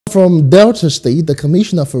From Delta State, the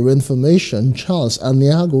Commissioner for Information, Charles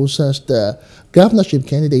Aniagwa, says the governorship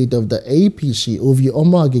candidate of the APC, Ovie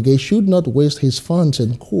Omo-Agege, should not waste his funds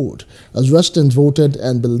in court, as residents voted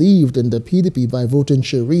and believed in the PDP by voting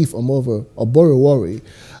Sheriff Oborevwori.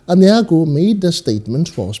 Aniagwa made the statement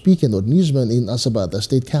while speaking with newsmen in Asaba, the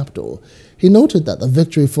state capital. He noted that the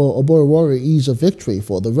victory for Oborevwori is a victory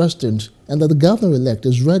for the residents and that the governor-elect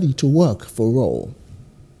is ready to work for all.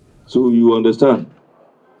 So you understand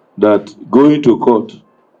that going to court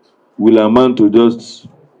will amount to just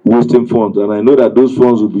wasting funds, and I know that those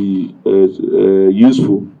funds will be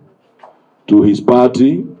useful to his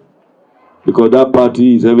party, because that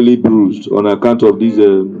party is heavily bruised on account of this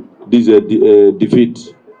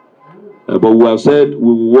defeat. But we have said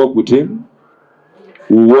we will work with him,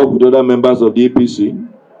 we will work with other members of the APC,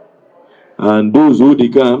 and those who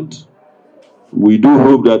decamped, we do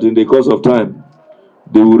hope that in the course of time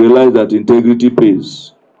they will realize that integrity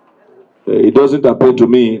pays. It doesn't appear to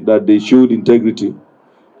me that they showed integrity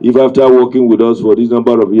if after working with us for this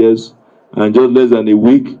number of years and just less than a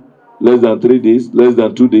week, less than 3 days, less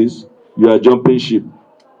than 2 days, you are jumping ship.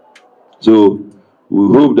 So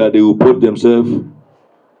we hope that they will put themselves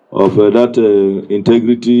of that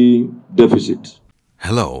integrity deficit.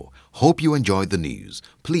 Hello, hope you enjoyed the news.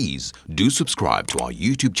 Please do subscribe to our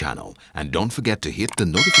YouTube channel and don't forget to hit the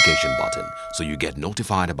notification button so you get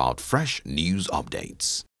notified about fresh news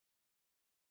updates.